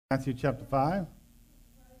Matthew chapter 5.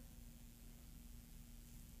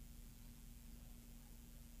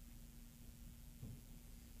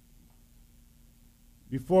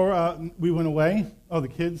 Before we went away, the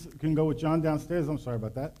kids can go with John downstairs. I'm sorry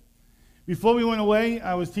about that. Before we went away,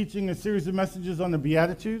 I was teaching a series of messages on the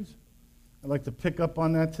Beatitudes. I'd like to pick up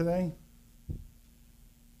on that today.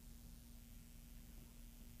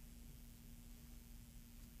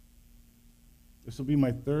 This will be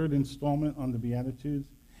my third installment on the Beatitudes.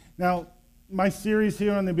 Now, my series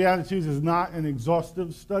here on the Beatitudes is not an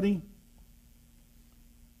exhaustive study.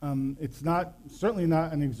 It's certainly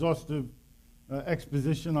not an exhaustive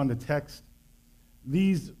exposition on the text.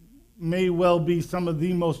 These may well be some of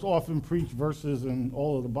the most often preached verses in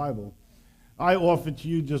all of the Bible. I offer to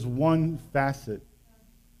you just one facet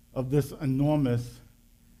of this enormous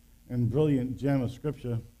and brilliant gem of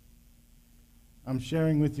Scripture. I'm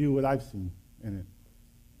sharing with you what I've seen in it.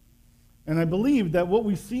 And I believe that what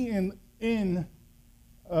we see in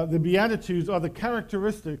the Beatitudes are the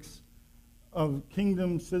characteristics of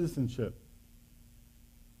kingdom citizenship.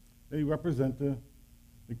 They represent the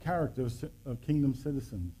character of kingdom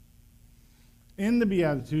citizens. In the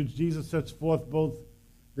Beatitudes, Jesus sets forth both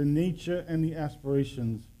the nature and the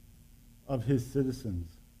aspirations of his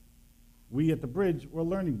citizens. We at the Bridge, we're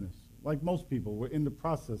learning this. Like most people, we're in the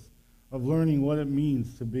process of learning what it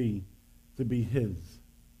means to be his.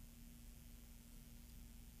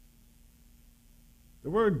 The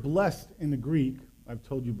word blessed in the Greek, I've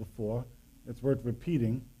told you before, it's worth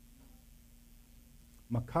repeating.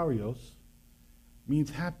 Makarios means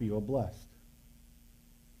happy or blessed.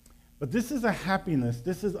 But this is a happiness,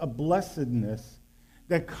 this is a blessedness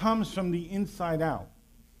that comes from the inside out.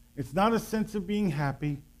 It's not a sense of being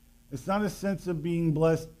happy. It's not a sense of being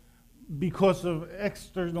blessed because of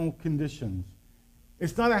external conditions.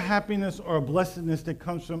 It's not a happiness or a blessedness that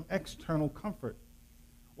comes from external comfort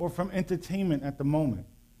or from entertainment at the moment.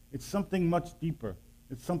 It's something much deeper.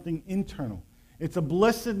 It's something internal. It's a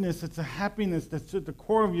blessedness, it's a happiness that's at the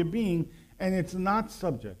core of your being, and it's not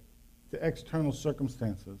subject to external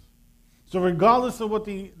circumstances. So regardless of what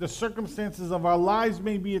the circumstances of our lives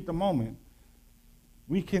may be at the moment,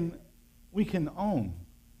 we can own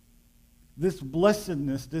this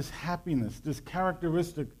blessedness, this happiness, this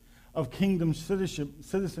characteristic of kingdom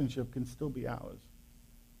citizenship can still be ours.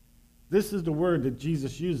 This is the word that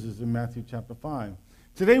Jesus uses in Matthew chapter 5.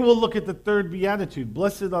 Today we'll look at the third beatitude.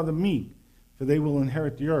 Blessed are the meek, for they will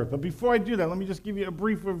inherit the earth. But before I do that, let me just give you a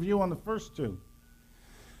brief review on the first two.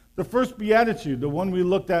 The first beatitude, the one we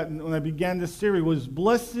looked at when I began this series, was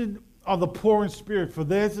blessed are the poor in spirit, for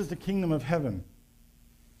theirs is the kingdom of heaven.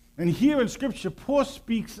 And here in Scripture, Paul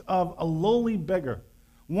speaks of a lowly beggar,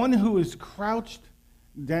 one who is crouched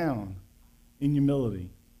down in humility.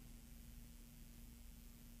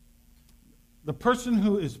 The person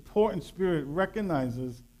who is poor in spirit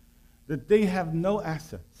recognizes that they have no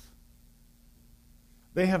assets.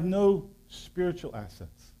 They have no spiritual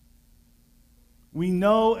assets. We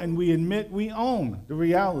know and we admit, we own the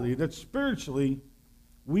reality that spiritually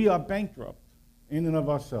we are bankrupt in and of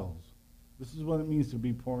ourselves. This is what it means to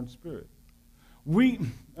be poor in spirit.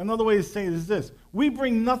 Another way to say it is this: we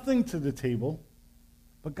bring nothing to the table,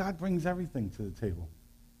 but God brings everything to the table.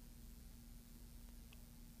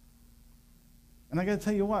 And I got to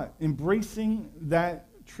tell you what, embracing that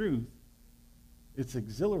truth, it's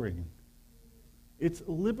exhilarating. It's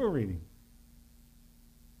liberating.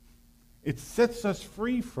 It sets us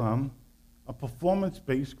free from a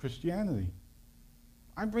performance-based Christianity.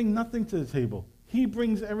 I bring nothing to the table. He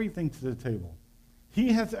brings everything to the table.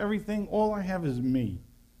 He has everything. All I have is me,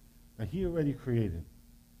 that he already created.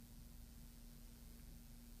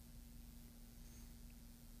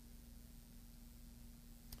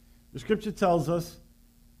 The Scripture tells us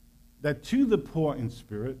that to the poor in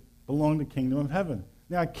spirit belong the kingdom of heaven.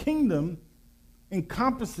 Now, a kingdom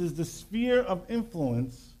encompasses the sphere of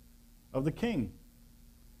influence of the king.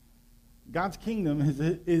 God's kingdom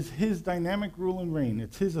is his dynamic rule and reign.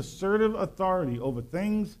 It's his assertive authority over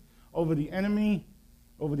things, over the enemy,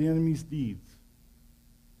 over the enemy's deeds.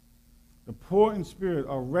 The poor in spirit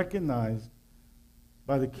are recognized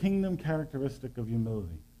by the kingdom characteristic of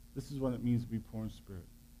humility. This is what it means to be poor in spirit.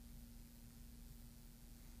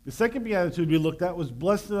 The second beatitude we looked at was,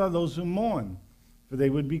 blessed are those who mourn, for they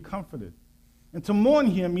would be comforted. And to mourn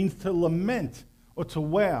here means to lament or to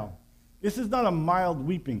wail. This is not a mild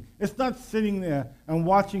weeping. It's not sitting there and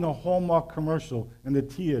watching a Hallmark commercial and the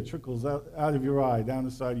tear trickles out of your eye, down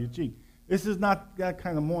the side of your cheek. This is not that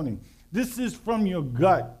kind of mourning. This is from your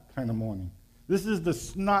gut kind of mourning. This is the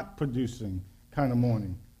snot-producing kind of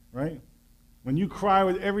mourning, right? When you cry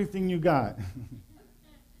with everything you got.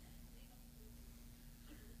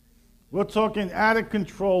 We're talking out of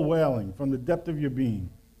control wailing from the depth of your being.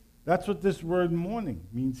 That's what this word mourning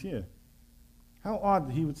means here. How odd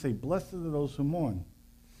that he would say, blessed are those who mourn.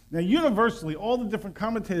 Now, universally, all the different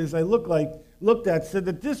commentators I looked at said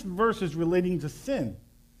that this verse is relating to sin.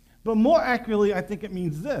 But more accurately, I think it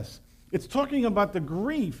means this. It's talking about the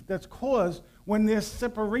grief that's caused when there's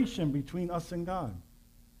separation between us and God.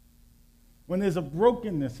 When there's a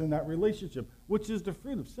brokenness in that relationship, which is the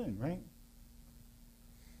fruit of sin, right?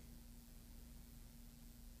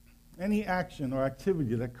 Any action or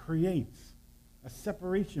activity that creates a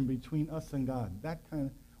separation between us and God,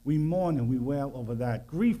 we mourn and we wail over that.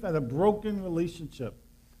 Grief at a broken relationship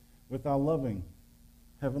with our loving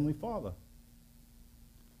Heavenly Father.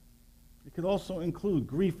 It could also include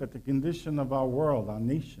grief at the condition of our world, our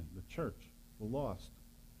nation, the church, the lost,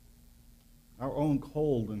 our own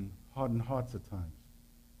cold and hardened hearts at times.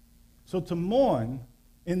 So to mourn,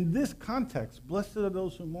 in this context, blessed are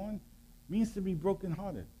those who mourn, means to be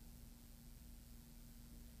brokenhearted.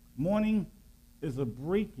 Mourning is a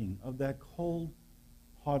breaking of that cold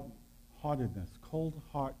heartedness. Cold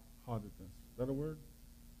heartedness. Is that a word?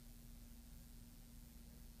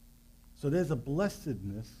 So there's a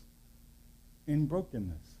blessedness in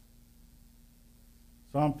brokenness.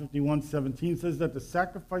 Psalm 51:17 says that the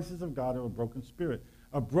sacrifices of God are a broken spirit.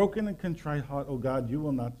 A broken and contrite heart, O God, you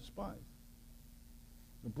will not despise.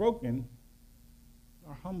 The broken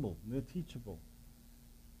are humble. They're teachable.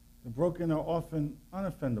 The broken are often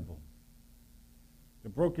unoffendable. The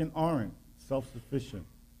broken aren't self-sufficient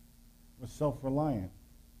or self-reliant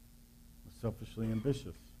or selfishly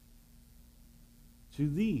ambitious. To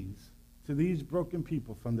these broken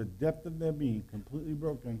people, from the depth of their being, completely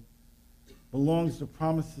broken, belongs the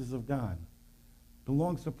promises of God,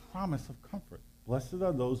 belongs the promise of comfort. Blessed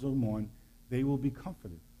are those who mourn, they will be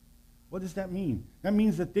comforted. What does that mean? That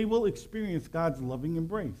means that they will experience God's loving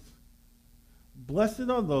embrace. Blessed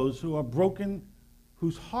are those who are broken,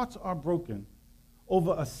 whose hearts are broken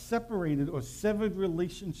over a separated or severed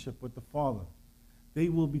relationship with the Father. They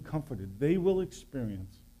will be comforted. They will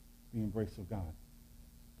experience the embrace of God.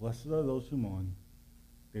 Blessed are those who mourn,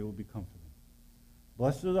 they will be comforted.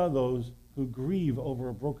 Blessed are those who grieve over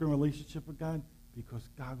a broken relationship with God, because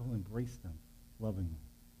God will embrace them lovingly.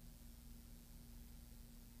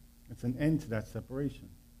 It's an end to that separation.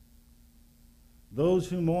 Those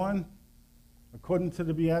who mourn, according to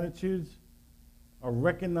the Beatitudes, are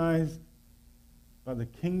recognized by the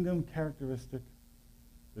kingdom characteristic,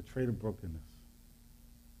 the trait of brokenness.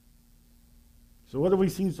 So what have we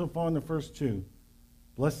seen so far in the first two?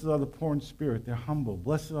 Blessed are the poor in spirit, they're humble.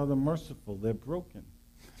 Blessed are the merciful, they're broken.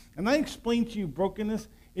 And I explained to you brokenness.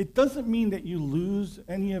 It doesn't mean that you lose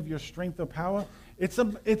any of your strength or power.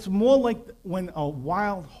 It's more like when a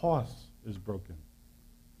wild horse is broken.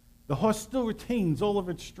 The horse still retains all of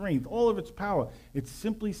its strength, all of its power. It's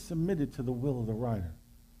simply submitted to the will of the rider.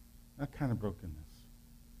 That kind of brokenness.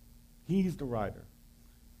 He's the rider,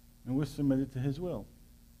 and we're submitted to his will.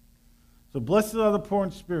 So blessed are the poor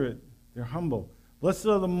in spirit, they're humble. Blessed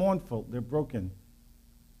are the mournful, they're broken.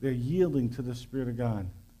 They're yielding to the Spirit of God.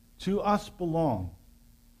 To us belong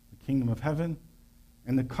the kingdom of heaven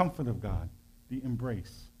and the comfort of God, the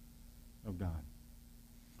embrace of God.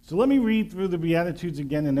 So let me read through the Beatitudes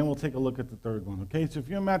again, and then we'll take a look at the third one. Okay, so if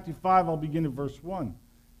you're in Matthew 5, I'll begin at verse 1.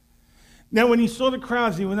 Now when he saw the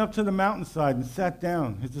crowds, he went up to the mountainside and sat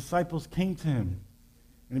down. His disciples came to him,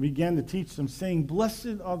 and he began to teach them, saying,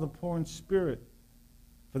 Blessed are the poor in spirit,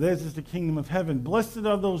 for theirs is the kingdom of heaven. Blessed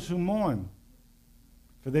are those who mourn,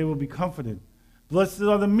 for they will be comforted. Blessed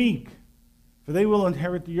are the meek, for they will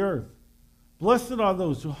inherit the earth. Blessed are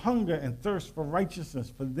those who hunger and thirst for righteousness,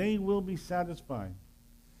 for they will be satisfied.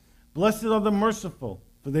 Blessed are the merciful,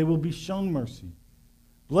 for they will be shown mercy.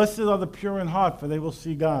 Blessed are the pure in heart, for they will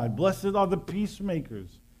see God. Blessed are the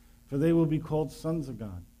peacemakers, for they will be called sons of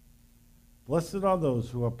God. Blessed are those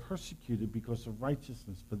who are persecuted because of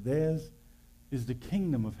righteousness, for theirs is the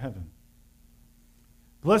kingdom of heaven.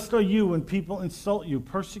 Blessed are you when people insult you,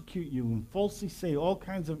 persecute you, and falsely say all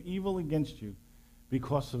kinds of evil against you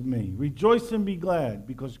because of me. Rejoice and be glad,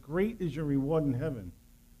 because great is your reward in heaven.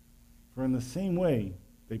 For in the same way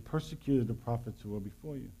they persecuted the prophets who were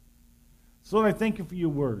before you. So Lord, I thank you for your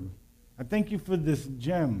word. I thank you for this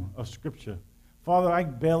gem of Scripture. Father, I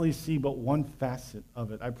barely see but one facet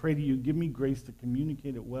of it. I pray that you give me grace to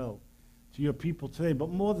communicate it well to your people today. But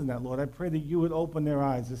more than that, Lord, I pray that you would open their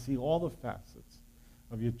eyes to see all the facets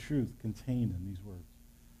of your truth contained in these words.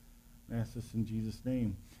 I ask this in Jesus'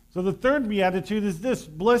 name. So the third beatitude is this: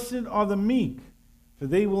 Blessed are the meek, for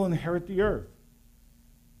they will inherit the earth.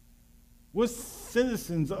 We're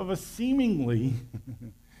citizens of a seemingly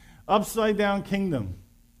upside-down kingdom.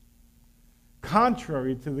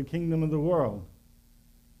 contrary to the kingdom of the world.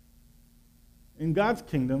 In God's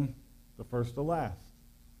kingdom, the first are last.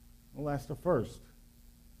 The last are first.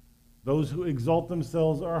 Those who exalt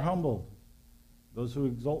themselves are humbled. Those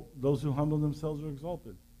who humble themselves are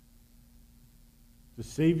exalted. To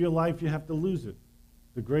save your life, you have to lose it.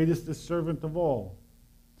 The greatest is servant of all.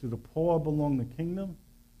 To the poor belong the kingdom,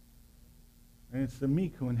 and it's the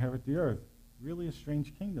meek who inherit the earth. Really a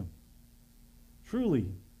strange kingdom. Truly,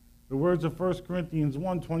 the words of 1 Corinthians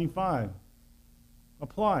 1:25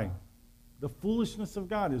 apply. The foolishness of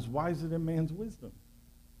God is wiser than man's wisdom,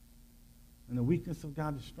 and the weakness of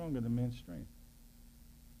God is stronger than man's strength.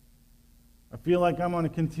 I feel like I'm on a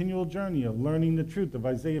continual journey of learning the truth of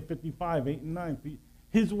Isaiah 55, 8 and 9.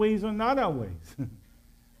 His ways are not our ways.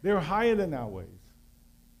 They're higher than our ways.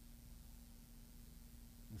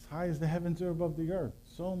 As high as the heavens are above the earth,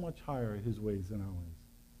 so much higher are his ways than our ways,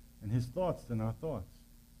 and his thoughts than our thoughts.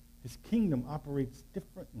 His kingdom operates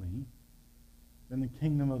differently than the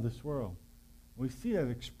kingdom of this world. We see that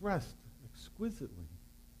expressed exquisitely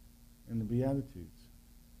in the Beatitudes.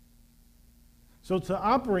 So to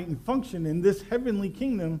operate and function in this heavenly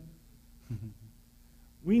kingdom,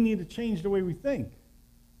 we need to change the way we think.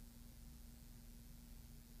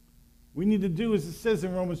 We need to do, as it says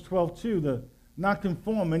in Romans 12:2, to not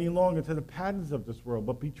conform any longer to the patterns of this world,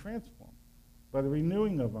 but be transformed by the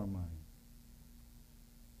renewing of our mind.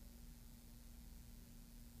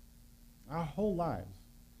 Our whole lives,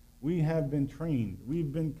 we have been trained,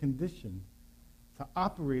 we've been conditioned to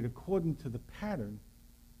operate according to the pattern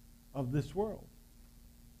of this world.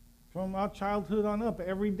 From our childhood on up,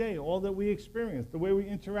 every day, all that we experience, the way we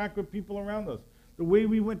interact with people around us, the way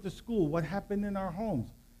we went to school, what happened in our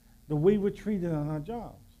homes, the way we're treated on our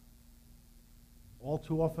jobs. All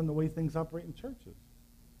too often the way things operate in churches.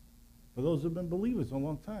 For those who have been believers a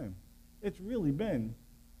long time, it's really been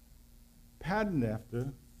patterned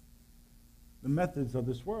after the methods of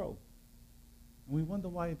this world. And we wonder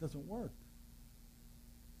why it doesn't work.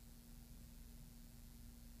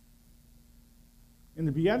 In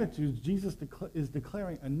the Beatitudes, Jesus is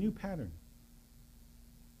declaring a new pattern.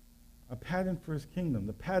 A pattern for his kingdom.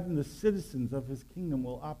 The pattern the citizens of his kingdom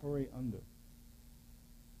will operate under.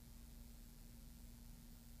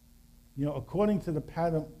 You know, according to the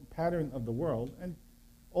pattern of the world, and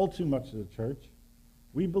all too much of the church,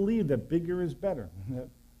 we believe that bigger is better, that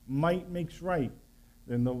might makes right,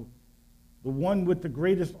 and the one with the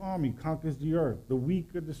greatest army conquers the earth, the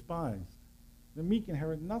weak are despised. The meek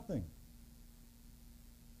inherit nothing.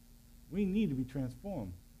 We need to be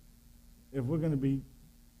transformed if we're going to be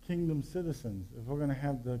kingdom citizens, if we're going to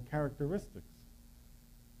have the characteristics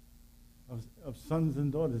of sons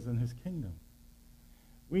and daughters in his kingdom.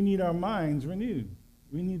 We need our minds renewed.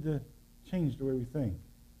 We need to change the way we think.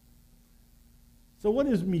 So what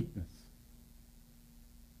is meekness?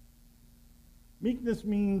 Meekness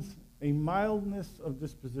means a mildness of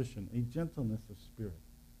disposition, a gentleness of spirit.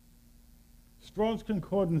 Strong's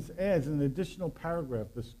Concordance adds an additional paragraph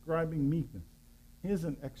describing meekness. Here's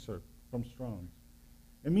an excerpt from Strong's.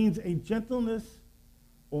 It means a gentleness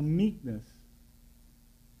or meekness.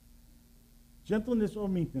 Gentleness or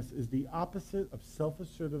meekness is the opposite of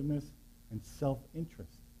self-assertiveness and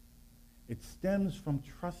self-interest. It stems from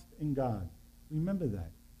trust in God. Remember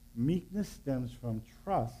that. Meekness stems from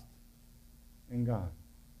trust in God.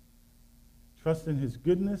 Trust in his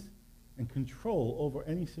goodness and control over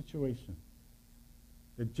any situation.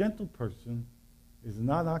 The gentle person is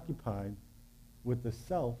not occupied with the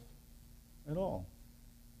self at all.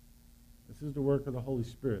 This is the work of the Holy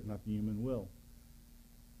Spirit, not the human will.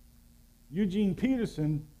 Eugene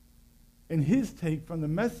Peterson, in his take from the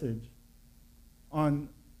Message on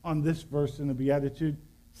this verse in the Beatitude,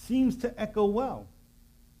 seems to echo well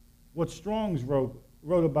what Strong's wrote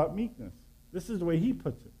about meekness. This is the way he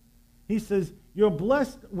puts it. He says, you're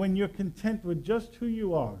blessed when you're content with just who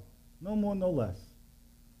you are, no more, no less.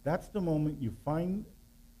 That's the moment you find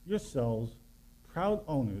yourselves proud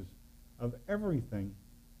owners of everything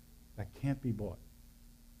that can't be bought.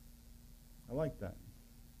 I like that.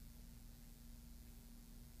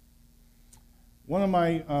 One of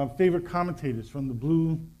my favorite commentators from the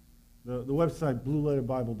website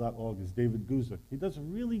blueletterbible.org is David Guzik. He does a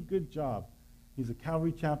really good job. He's a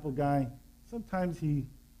Calvary Chapel guy. Sometimes he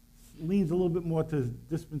leans a little bit more to his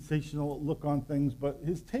dispensational look on things, but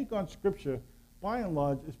his take on Scripture, by and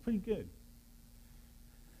large, is pretty good.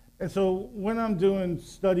 And so when I'm doing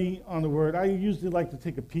study on the Word, I usually like to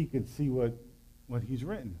take a peek and see what he's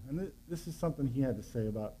written. And this is something he had to say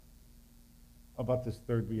about this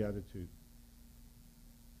third beatitude.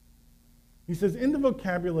 He says, in the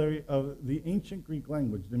vocabulary of the ancient Greek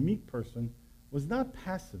language, the meek person was not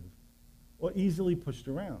passive or easily pushed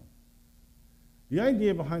around. The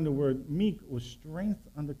idea behind the word meek was strength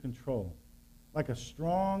under control, like a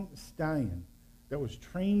strong stallion that was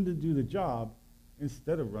trained to do the job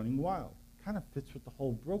instead of running wild. Kind of fits with the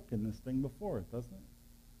whole brokenness thing before it, doesn't it?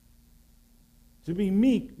 To be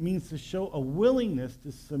meek means to show a willingness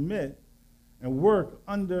to submit and work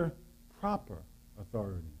under proper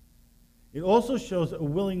authority. It also shows a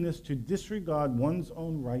willingness to disregard one's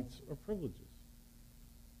own rights or privileges.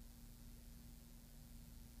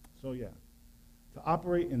 So yeah, to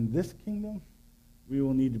operate in this kingdom, we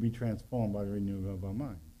will need to be transformed by the renewing of our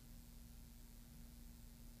minds.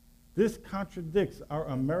 This contradicts our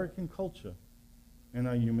American culture and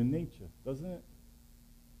our human nature, doesn't it?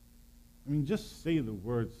 I mean, just say the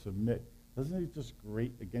word submit. Doesn't it just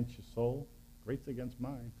grate against your soul? Grates against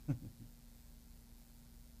mine.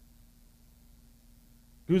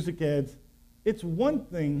 Guzik adds, it's one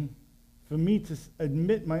thing for me to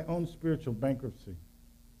admit my own spiritual bankruptcy.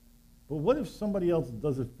 But what if somebody else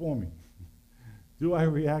does it for me? Do I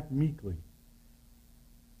react meekly?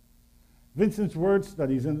 Vincent's word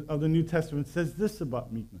studies of the New Testament says this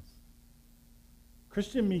about meekness.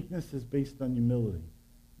 Christian meekness is based on humility,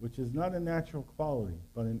 which is not a natural quality,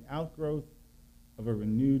 but an outgrowth of a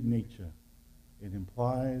renewed nature. It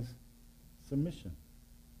implies submission.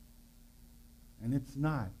 And it's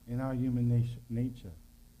not in our human nature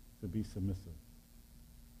to be submissive.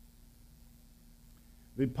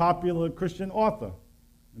 The popular Christian author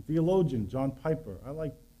and theologian, John Piper, I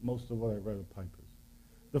like most of what I read of Piper's,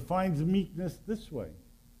 defines meekness this way.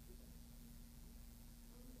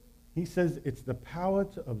 He says it's the power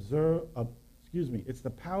to it's the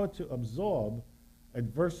power to absorb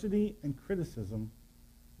adversity and criticism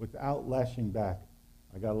without lashing back.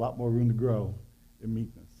 I got a lot more room to grow in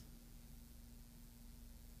meekness.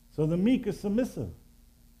 So the meek is submissive.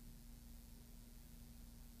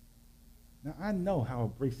 Now, I know how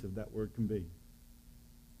abrasive that word can be,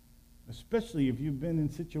 especially if you've been in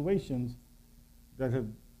situations that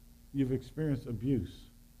you've experienced abuse.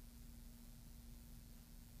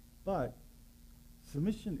 But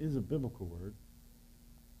submission is a biblical word,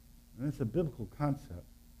 and it's a biblical concept.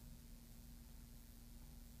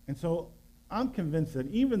 And so I'm convinced that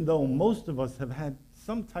even though most of us have had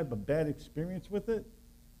some type of bad experience with it,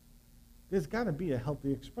 there's got to be a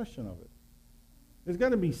healthy expression of it. There's got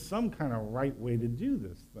to be some kind of right way to do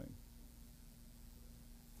this thing.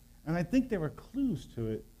 And I think there are clues to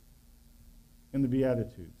it in the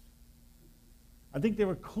Beatitudes. I think there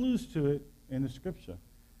are clues to it in the Scripture.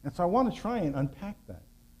 And so I want to try and unpack that.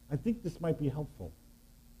 I think this might be helpful.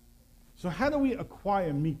 So how do we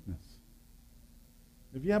acquire meekness?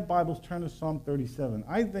 If you have Bibles, turn to Psalm 37.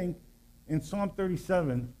 I think in Psalm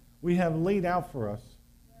 37, we have laid out for us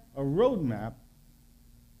a roadmap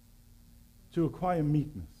to acquire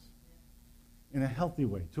meekness in a healthy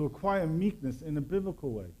way, to acquire meekness in a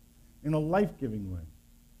biblical way, in a life-giving way.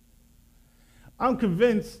 I'm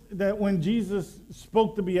convinced that when Jesus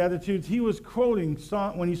spoke the Beatitudes, he was quoting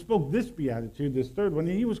when he spoke this Beatitude, this third one,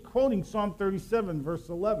 he was quoting Psalm 37, verse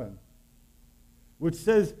 11, which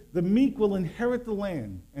says, the meek will inherit the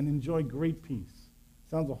land and enjoy great peace.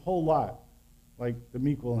 Sounds a whole lot like the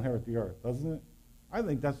meek will inherit the earth, doesn't it? I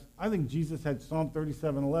think Jesus had Psalm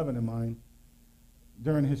 37:11 in mind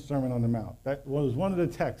during his Sermon on the Mount. That was one of the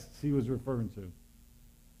texts he was referring to.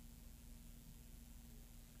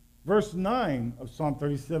 Verse 9 of Psalm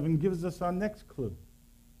 37 gives us our next clue.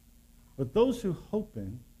 But those who hope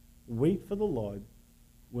in, wait for the Lord,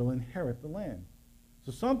 will inherit the land.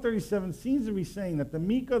 So Psalm 37 seems to be saying that the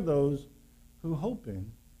meek are those who hope in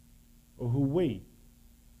or who wait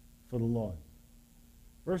for the Lord.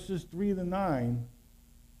 Verses 3 to 9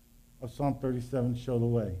 of Psalm 37 show the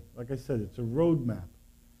way. Like I said, it's a roadmap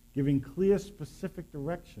giving clear, specific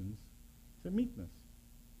directions to meekness.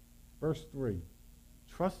 Verse 3,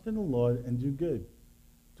 trust in the Lord and do good.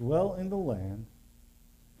 Dwell in the land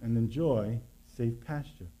and enjoy safe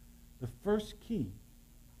pasture. The first key,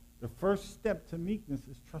 the first step to meekness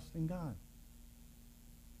is trusting God.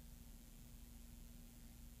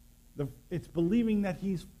 It's believing that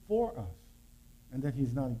he's for us and that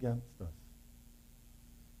he's not against us.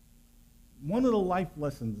 One of the life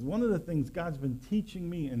lessons, one of the things God's been teaching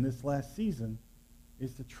me in this last season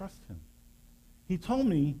is to trust him. He told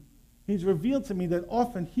me, he's revealed to me that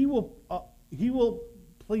often he will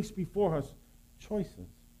place before us choices.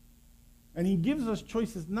 And he gives us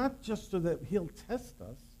choices not just so that he'll test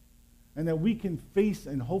us and that we can face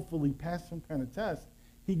and hopefully pass some kind of test.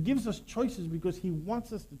 He gives us choices because he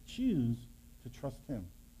wants us to choose to trust him.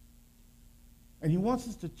 And he wants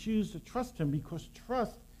us to choose to trust him because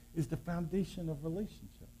trust is the foundation of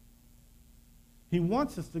relationship. He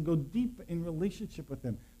wants us to go deep in relationship with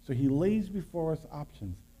him. So he lays before us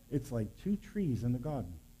options. It's like two trees in the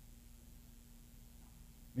garden.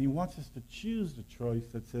 And he wants us to choose the choice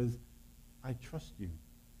that says, I trust you.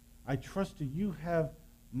 I trust you. You have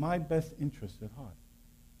my best interest at heart.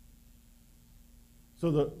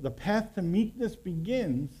 So the path to meekness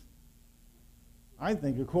begins, I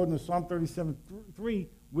think, according to Psalm 37:3,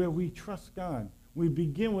 where we trust God. We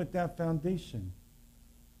begin with that foundation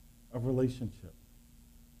of relationship.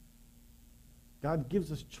 God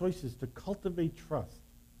gives us choices to cultivate trust,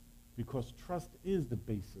 because trust is the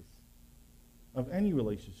basis of any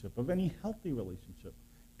relationship, of any healthy relationship.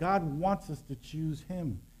 God wants us to choose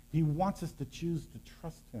him. He wants us to choose to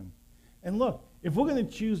trust him. And look, if we're going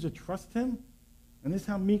to choose to trust him, and this is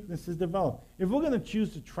how meekness is developed, if we're going to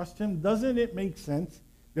choose to trust him, doesn't it make sense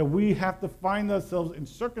that we have to find ourselves in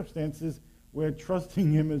circumstances where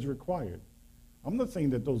trusting him is required? I'm not saying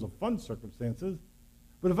that those are fun circumstances,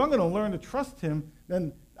 but if I'm going to learn to trust him,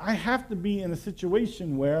 then I have to be in a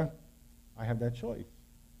situation where I have that choice.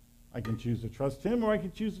 I can choose to trust him, or I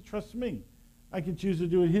can choose to trust me. I can choose to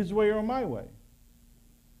do it his way or my way.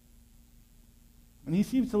 And he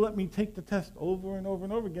seems to let me take the test over and over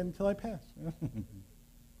and over again until I pass.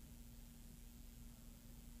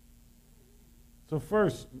 So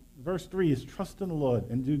first, verse 3 is trust in the Lord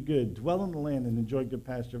and do good. Dwell in the land and enjoy good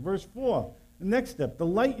pasture. Verse 4, the next step,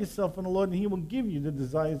 delight yourself in the Lord and he will give you the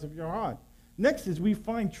desires of your heart. Next is we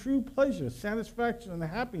find true pleasure, satisfaction, and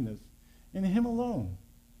happiness in him alone.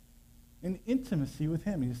 In intimacy with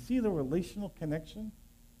him. You see the relational connection?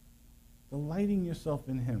 Delighting yourself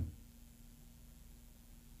in him.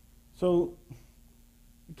 So,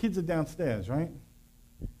 the kids are downstairs, right?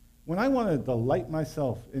 When I want to delight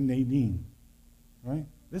myself in Nadine, right?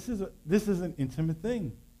 This is an intimate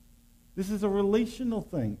thing. This is a relational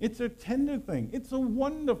thing. It's a tender thing. It's a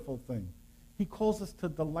wonderful thing. He calls us to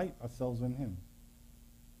delight ourselves in him.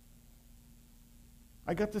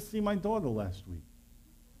 I got to see my daughter last week,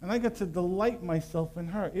 and I got to delight myself in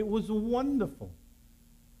her. It was wonderful.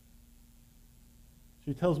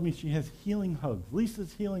 She tells me she has healing hugs.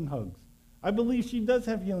 Lisa's healing hugs. I believe she does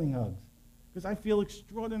have healing hugs, because I feel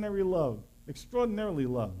extraordinarily loved.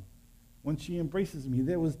 When she embraces me,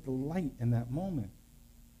 there was delight in that moment.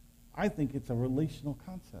 I think it's a relational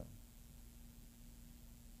concept.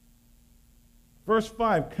 Verse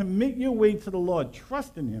 5, commit your way to the Lord.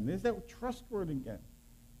 Trust in him. There's that trust word again.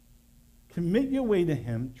 Commit your way to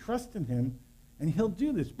him, trust in him, and he'll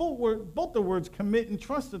do this. Both the words commit and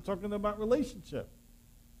trust are talking about relationship.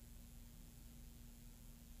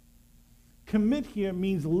 Commit here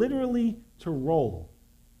means literally to roll.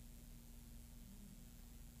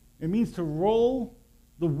 It means to roll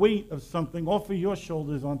the weight of something off of your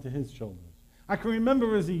shoulders onto his shoulders. I can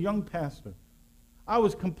remember as a young pastor, I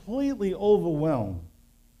was completely overwhelmed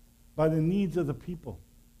by the needs of the people.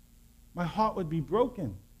 My heart would be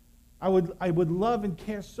broken. I would love and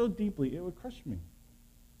care so deeply, it would crush me.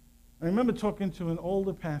 I remember talking to an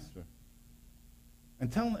older pastor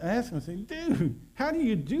and asking him, saying, dude, how do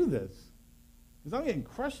you do this? Because I'm getting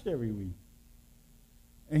crushed every week.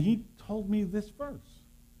 And he told me this verse,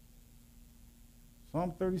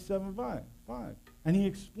 Psalm 37:5. And he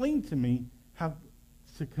explained to me how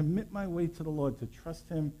to commit my way to the Lord, to trust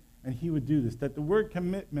him, and he would do this. That the word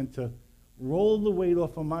commitment to roll the weight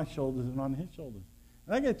off of my shoulders and on his shoulders.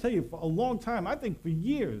 And I got to tell you, for a long time, I think for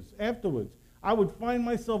years afterwards, I would find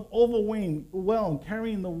myself overwhelmed,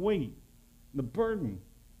 carrying the weight, the burden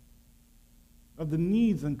of the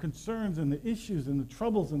needs and concerns and the issues and the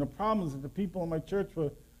troubles and the problems that the people in my church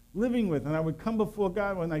were living with. And I would come before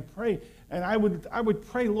God when I pray, and I would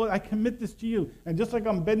pray, Lord, I commit this to you. And just like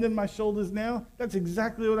I'm bending my shoulders now, that's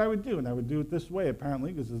exactly what I would do. And I would do it this way,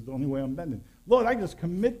 apparently, because it's the only way I'm bending. Lord, I just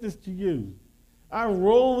commit this to you. I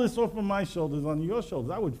roll this off of my shoulders on your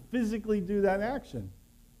shoulders. I would physically do that action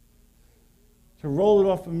to roll it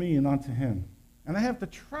off of me and onto him. And I have to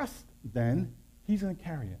trust then he's going to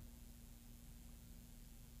carry it.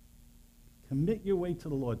 Commit your way to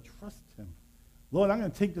the Lord. Trust him. Lord, I'm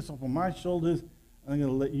going to take this off of my shoulders, and I'm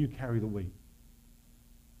going to let you carry the weight.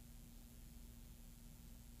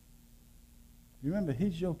 Remember,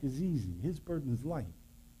 his yoke is easy. His burden is light.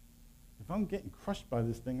 If I'm getting crushed by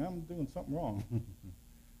this thing, I'm doing something wrong.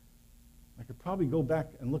 I could probably go back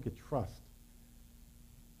and look at trust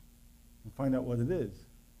and find out what it is.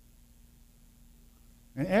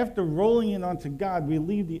 And after rolling it onto God, we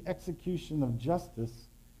leave the execution of justice.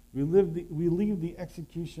 We leave the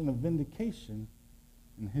execution of vindication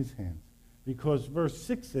in his hands. Because verse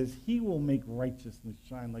 6 says, he will make righteousness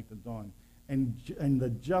shine like the dawn, and the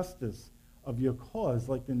justice of your cause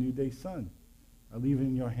like the noonday sun. I leave it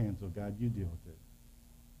in your hands, oh God, you deal with it.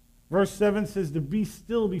 Verse 7 says, to be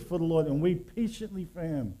still before the Lord and wait patiently for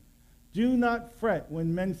him. Do not fret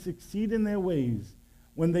when men succeed in their ways,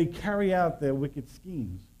 when they carry out their wicked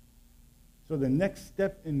schemes. So the next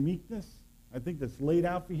step in meekness, I think that's laid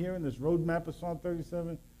out for here in this roadmap of Psalm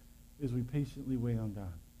 37, is we patiently wait on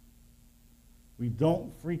God. We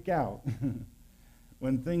don't freak out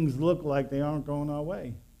when things look like they aren't going our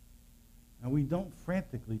way. And we don't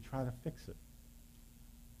frantically try to fix it.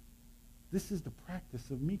 This is the practice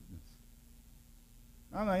of meekness.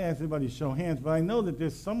 I don't ask everybody to show hands, but I know that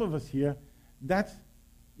there's some of us here, that's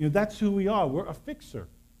who we are. We're a fixer.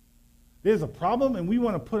 There's a problem, and we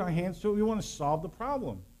want to put our hands to it. We want to solve the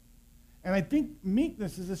problem. And I think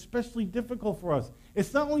meekness is especially difficult for us.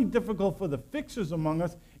 It's not only difficult for the fixers among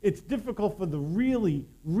us, it's difficult for the really,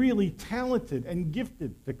 really talented and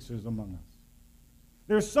gifted fixers among us.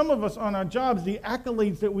 There's some of us on our jobs, the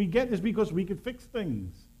accolades that we get is because we can fix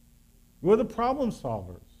things. We're the problem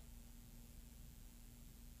solvers.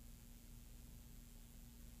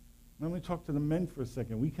 Let me talk to the men for a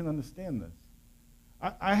second. We can understand this.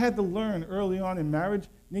 I had to learn early on in marriage,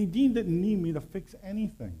 Nadine didn't need me to fix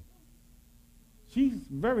anything. She's a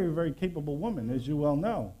very, very capable woman, as you well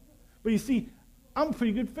know. But you see, I'm a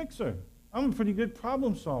pretty good fixer. I'm a pretty good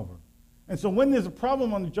problem solver. And so when there's a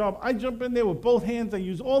problem on the job, I jump in there with both hands. I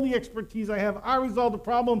use all the expertise I have. I resolve the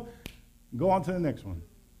problem, go on to the next one.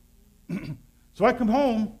 So I come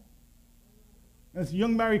home, and it's a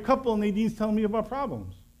young married couple, and Nadine's telling me about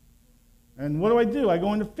problems. And what do? I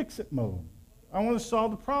go into fix-it mode. I want to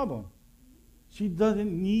solve the problem. She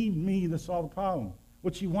doesn't need me to solve the problem.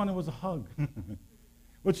 What she wanted was a hug.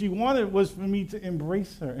 What she wanted was for me to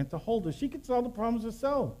embrace her and to hold her. She can solve the problems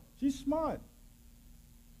herself. She's smart.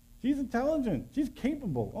 She's intelligent. She's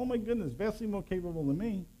capable. Oh my goodness, vastly more capable than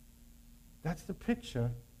me. That's the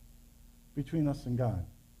picture between us and God.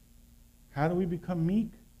 How do we become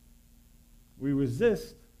meek? We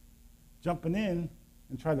resist jumping in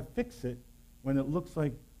and try to fix it when it looks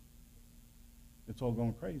like it's all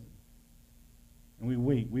going crazy. And we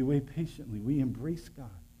wait. We wait patiently. We embrace God.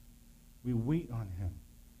 We wait on him.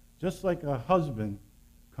 Just like a husband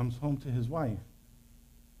comes home to his wife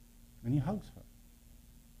and he hugs her.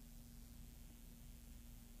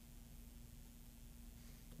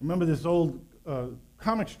 Remember this old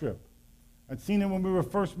comic strip. I'd seen it when we were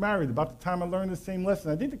first married, about the time I learned the same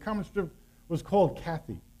lesson. I think the comic strip was called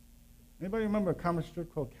Kathy. Anybody remember a comic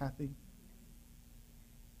strip called Kathy?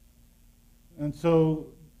 And so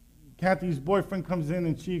Kathy's boyfriend comes in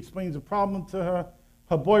and she explains a problem to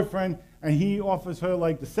her boyfriend, and he offers her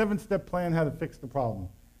like the 7-step plan how to fix the problem.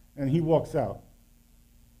 And he walks out.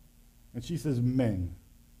 And she says, men,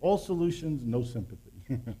 all solutions, no sympathy.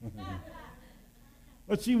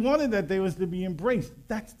 But she wanted that they was to be embraced.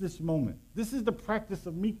 That's this moment. This is the practice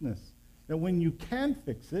of meekness. That when you can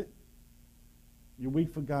fix it, you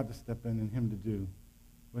wait for God to step in and him to do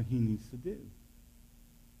what he needs to do.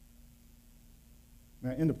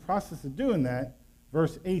 Now, in the process of doing that,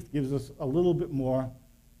 verse 8 gives us a little bit more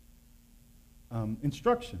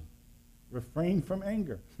instruction. Refrain from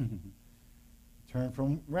anger. Turn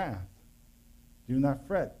from wrath. Do not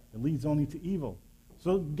fret. It leads only to evil.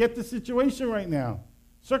 So get the situation right now.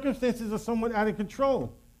 Circumstances are somewhat out of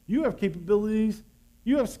control. You have capabilities.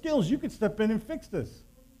 You have skills. You could step in and fix this.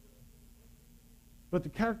 But the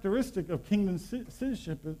characteristic of kingdom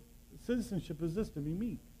citizenship is this, to be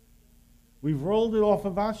meek. We've rolled it off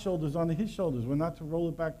of our shoulders onto his shoulders. We're not to roll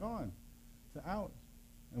it back on to ours.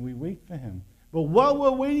 And we wait for him. But while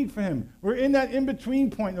we're waiting for him, we're in that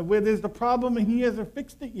in-between point of where there's the problem and he hasn't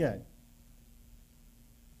fixed it yet.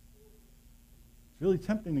 It's really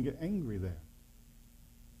tempting to get angry there.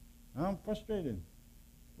 I'm frustrated.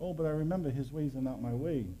 Oh, but I remember his ways are not my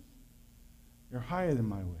ways. You're higher than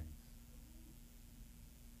my ways.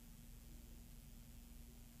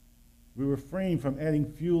 We refrain from adding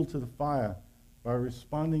fuel to the fire by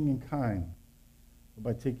responding in kind or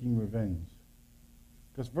by taking revenge.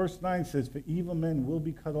 Because verse 9 says, for evil men will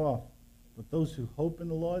be cut off, but those who hope in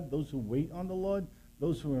the Lord, those who wait on the Lord,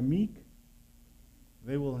 those who are meek,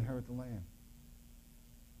 they will inherit the land.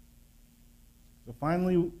 So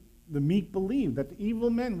finally, the meek believe that the evil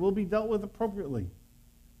men will be dealt with appropriately.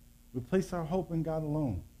 We place our hope in God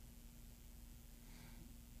alone.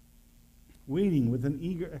 Waiting with an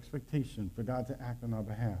eager expectation for God to act on our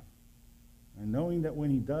behalf. And knowing that when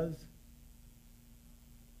he does,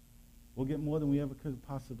 we'll get more than we ever could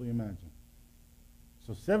possibly imagine.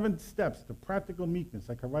 So 7 steps to practical meekness.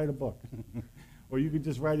 I could write a book. Or you could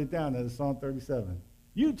just write it down as Psalm 37.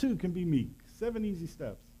 You too can be meek. 7 easy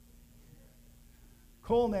steps.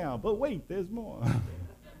 Call now, but wait, there's more.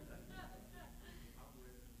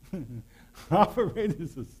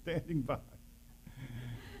 Operators are standing by.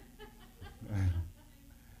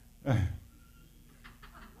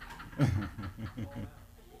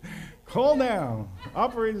 Call now.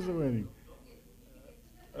 Operators are waiting.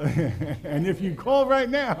 And if you call right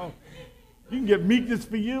now, you can get meekness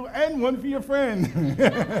for you and one for your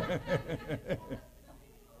friend.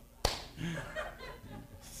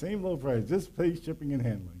 Same low price, just pay shipping and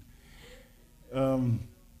handling.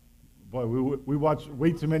 Boy, we watch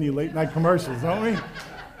way too many late night commercials, don't we?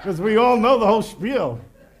 Because we all know the whole spiel.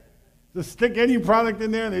 Just stick any product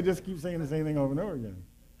in there and they just keep saying the same thing over and over again.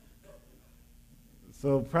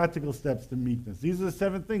 So practical steps to meekness. These are the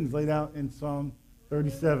 7 things laid out in Psalm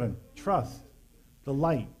 37. Trust,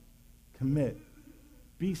 delight, commit,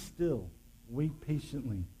 be still, wait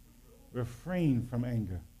patiently, refrain from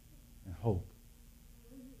anger, and hope.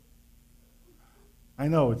 I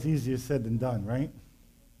know it's easier said than done, right?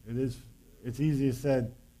 It is. It's easier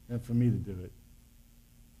said than for me to do it.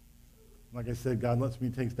 Like I said, God lets me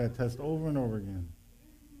take that test over and over again.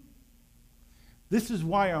 This is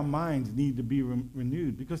why our minds need to be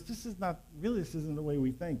renewed, because this isn't the way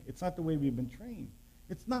we think. It's not the way we've been trained.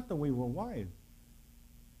 It's not the way we're wired.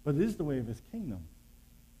 But it is the way of his kingdom.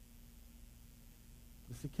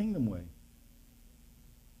 It's the kingdom way.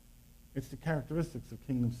 It's the characteristics of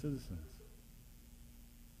kingdom citizens.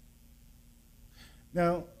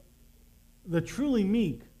 Now, the truly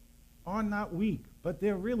meek are not weak, but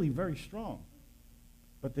they're really very strong.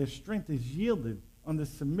 But their strength is yielded under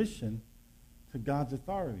submission to God's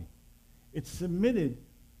authority. It's submitted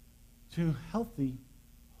to healthy,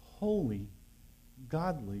 holy,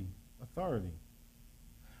 godly authority.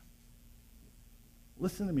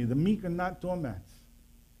 Listen to me. The meek are not doormats.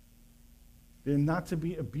 They're not to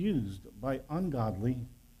be abused by ungodly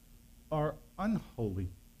or unholy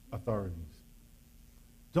authorities.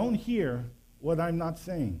 Don't hear what I'm not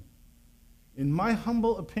saying. In my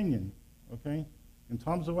humble opinion, okay, in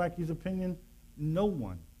Tom Zawacki's opinion, no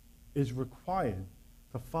one is required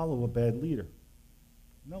to follow a bad leader.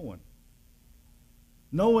 No one.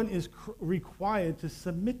 No one is required to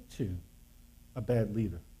submit to a bad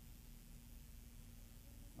leader.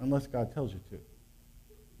 Unless God tells you to.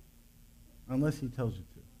 Unless he tells you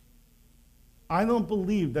to. I don't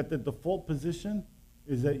believe that the default position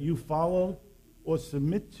is that you follow or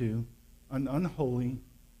submit to an unholy,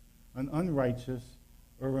 an unrighteous,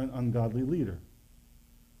 or an ungodly leader.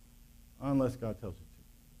 Unless God tells you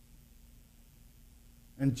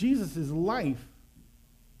to. And Jesus' life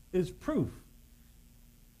is proof.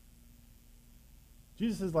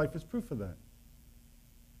 Jesus' life is proof of that.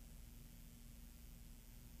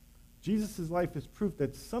 Jesus' life is proof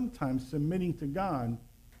that sometimes submitting to God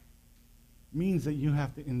means that you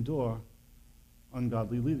have to endure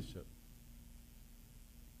ungodly leadership.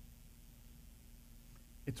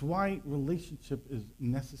 It's why relationship is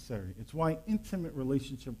necessary. It's why intimate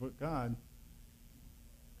relationship with God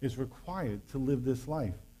is required to live this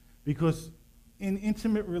life. Because in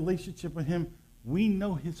intimate relationship with him, we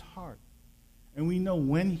know his heart. And we know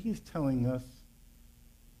when he's telling us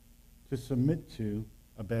to submit to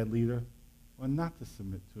a bad leader or not to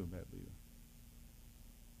submit to a bad leader.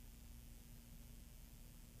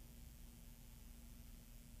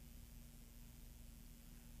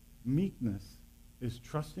 Meekness is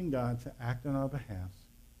trusting God to act on our behalf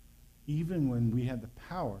even when we had the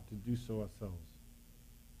power to do so ourselves.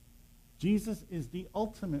 Jesus is the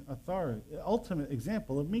ultimate authority, ultimate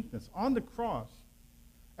example of meekness. On the cross,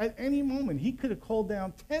 at any moment, he could have called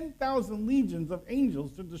down 10,000 legions of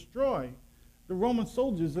angels to destroy the Roman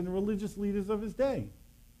soldiers and the religious leaders of his day.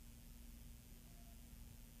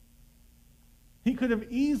 He could have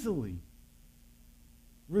easily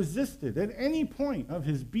resisted at any point of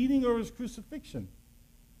his beating or his crucifixion.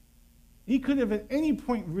 He could have at any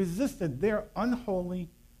point resisted their unholy,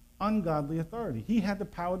 ungodly authority. He had the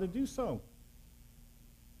power to do so.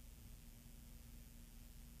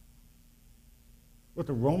 What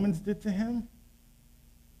the Romans did to him,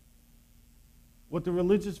 what the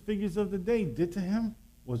religious figures of the day did to him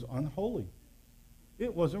was unholy.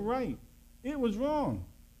 It wasn't right. It was wrong.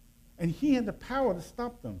 And he had the power to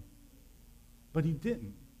stop them. But he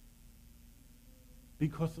didn't.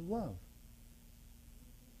 Because of love.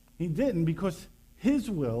 He didn't because his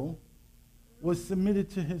will was submitted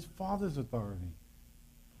to his Father's authority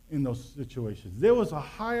in those situations. There was a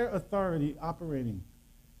higher authority operating,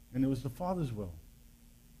 and it was the Father's will.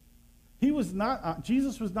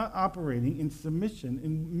 Jesus was not operating in submission,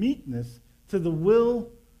 in meekness to the will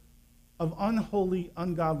of unholy,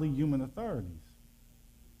 ungodly human authorities.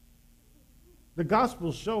 The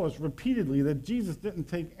Gospels show us repeatedly that Jesus didn't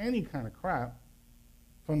take any kind of crap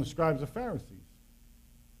from the scribes or Pharisees.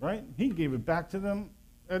 right? He gave it back to them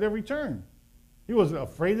at every turn. He wasn't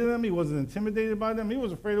afraid of them. He wasn't intimidated by them. He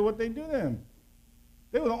was afraid of what they do to him.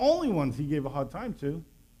 They were the only ones he gave a hard time to.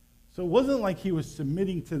 So it wasn't like he was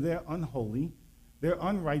submitting to their unholy, their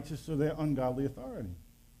unrighteous, or their ungodly authority.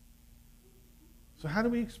 So how do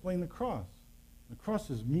we explain the cross? The cross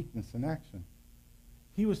is meekness in action.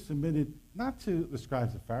 He was submitted not to the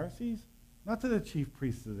scribes and Pharisees, not to the chief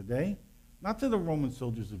priests of the day, not to the Roman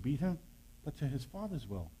soldiers who beat him, but to his Father's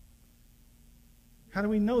will. How do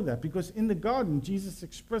we know that? Because in the garden, Jesus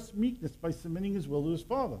expressed meekness by submitting his will to his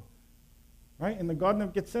Father. Right? In the Garden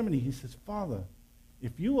of Gethsemane, he says, Father,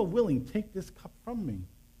 if you are willing, take this cup from me.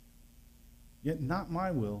 Yet not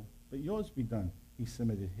my will, but yours be done. He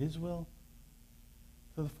submitted his will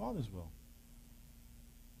to the Father's will.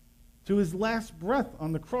 To his last breath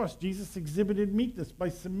on the cross, Jesus exhibited meekness by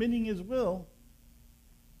submitting his will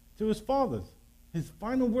to his Father's. His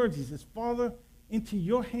final words, he says, Father, into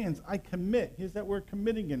your hands I commit. Here's that word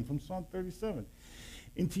commit again from Psalm 37.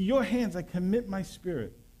 Into your hands I commit my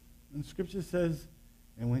spirit. And Scripture says,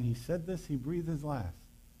 and when he said this, he breathed his last.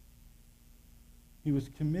 He was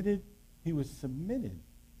committed, he was submitted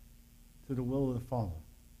to the will of the Father.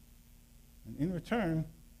 And in return,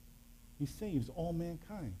 he saves all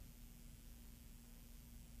mankind.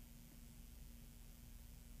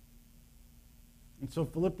 And so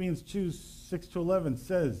Philippians 2, 6 to 11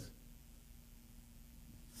 says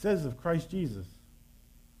of Christ Jesus,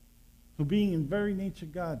 who being in very nature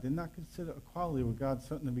God, did not consider equality with God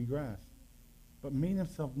something to be grasped, but made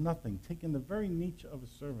himself nothing, taking the very nature of a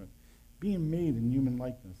servant, being made in human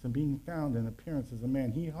likeness, and being found in appearance as a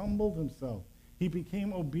man. He humbled himself. He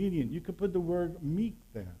became obedient. You could put the word meek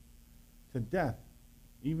there, to death,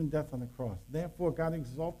 even death on the cross. Therefore, God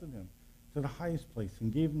exalted him to the highest place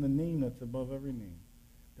and gave him the name that's above every name,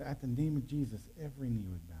 that at the name of Jesus every knee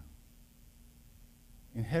would bow,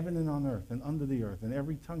 in heaven and on earth and under the earth, and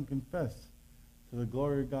every tongue confess to the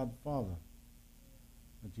glory of God the Father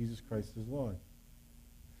that Jesus Christ is Lord.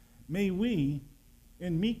 May we,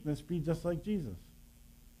 in meekness, be just like Jesus.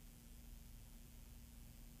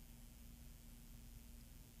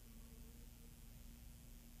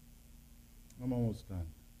 I'm almost done.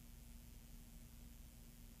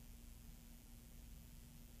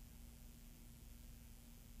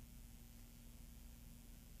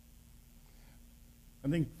 I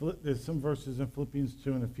think there's some verses in Philippians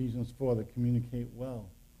 2 and Ephesians 4 that communicate well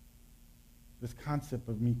this concept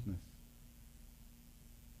of meekness.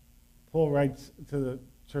 Paul writes to the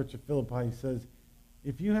church of Philippi, he says,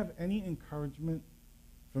 if you have any encouragement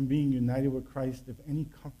from being united with Christ, if any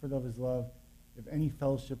comfort of his love, if any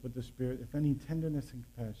fellowship with the Spirit, if any tenderness and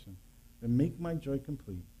compassion, then make my joy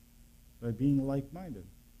complete by being like-minded,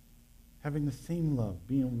 having the same love,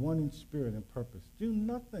 being one in spirit and purpose. Do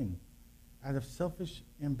nothing out of selfish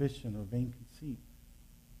ambition or vain conceit,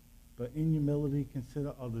 but in humility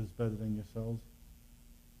consider others better than yourselves.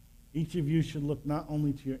 Each of you should look not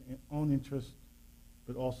only to your own interest,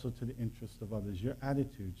 but also to the interest of others. Your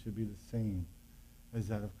attitude should be the same as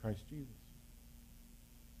that of Christ Jesus.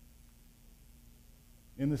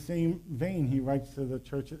 In the same vein, he writes to the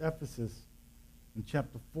church at Ephesus in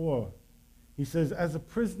chapter 4. He says, as a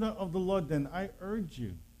prisoner of the Lord, then, I urge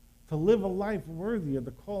you to live a life worthy of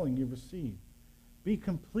the calling you've received. Be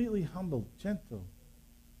completely humble, gentle,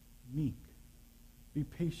 meek. Be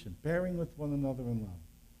patient, bearing with one another in love.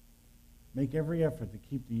 Make every effort to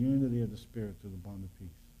keep the unity of the Spirit through the bond of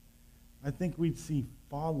peace. I think we'd see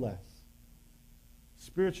far less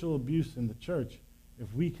spiritual abuse in the church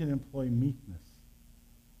if we could employ meekness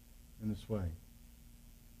in this way.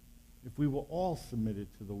 If we were all submitted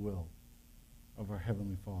to the will of our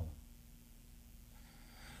Heavenly Father.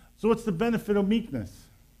 So what's the benefit of meekness?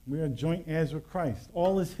 We are joint heirs with Christ.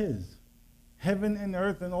 All is his. Heaven and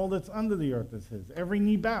earth and all that's under the earth is his. Every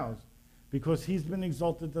knee bows because he's been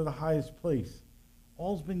exalted to the highest place.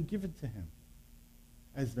 All's been given to him.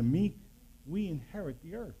 As the meek, we inherit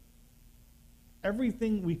the earth.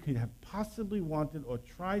 Everything we could have possibly wanted or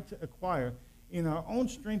tried to acquire in our own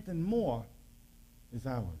strength and more is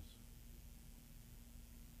ours.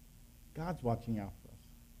 God's watching out for us.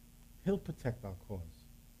 He'll protect our cause.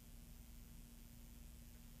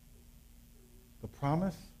 The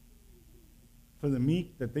promise for the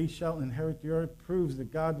meek that they shall inherit the earth proves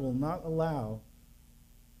that God will not allow,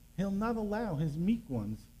 he'll not allow his meek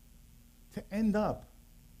ones to end up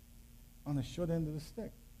on the short end of the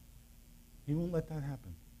stick. He won't let that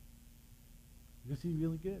happen. Because he's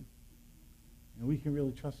really good. And we can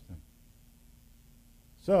really trust him.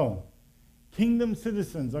 So, kingdom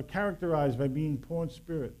citizens are characterized by being poor in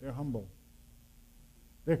spirit. They're humble.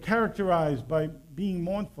 They're characterized by being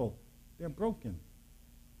mournful. They're broken.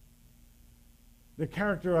 They're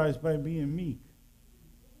characterized by being meek.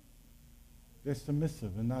 They're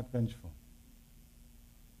submissive and not vengeful.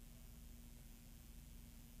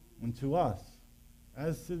 And to us,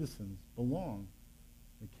 as citizens, belong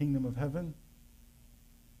the kingdom of heaven,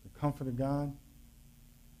 the comfort of God,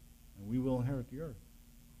 and we will inherit the earth.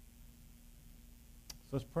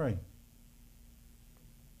 So let's pray.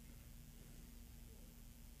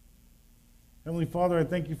 Heavenly Father, I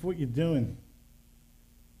thank you for what you're doing.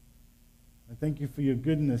 I thank you for your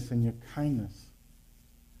goodness and your kindness.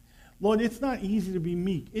 Lord, it's not easy to be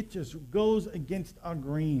meek. It just goes against our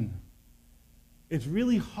grain. It's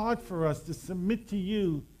really hard for us to submit to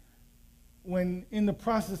you when in the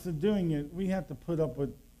process of doing it, we have to put up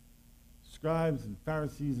with scribes and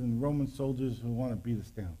Pharisees and Roman soldiers who want to beat us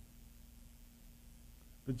down.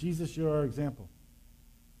 But Jesus, you're our example.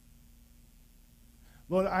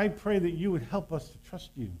 Lord, I pray that you would help us to trust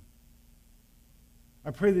you.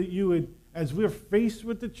 I pray that you would, as we're faced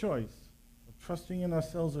with the choice of trusting in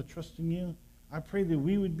ourselves or trusting you, I pray that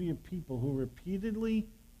we would be a people who repeatedly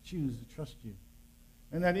choose to trust you.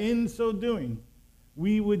 And that in so doing,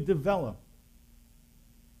 we would develop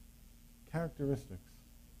characteristics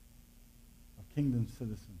of kingdom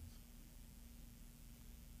citizens.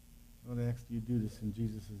 Lord, I ask you to do this in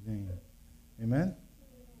Jesus' name. Amen?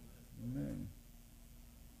 Amen.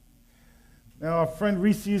 Now, our friend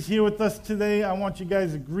Reese is here with us today. I want you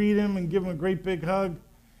guys to greet him and give him a great big hug.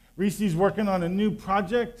 Reese's working on a new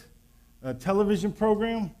project, a television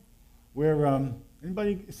program, where,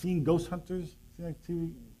 anybody seen Ghost Hunters? Seen that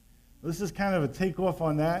TV? Well, this is kind of a takeoff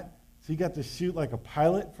on that. So he got to shoot like a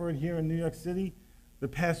pilot for it here in New York City the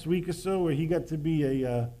past week or so, where he got to be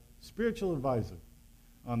a spiritual advisor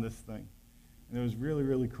on this thing. And it was really,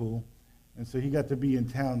 really cool. And so he got to be in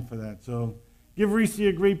town for that. So give Reese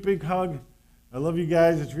a great big hug. I love you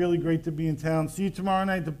guys. It's really great to be in town. See you tomorrow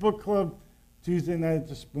night at the book club, Tuesday night at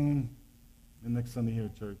the Spoon, and next Sunday here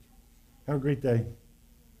at church. Have a great day.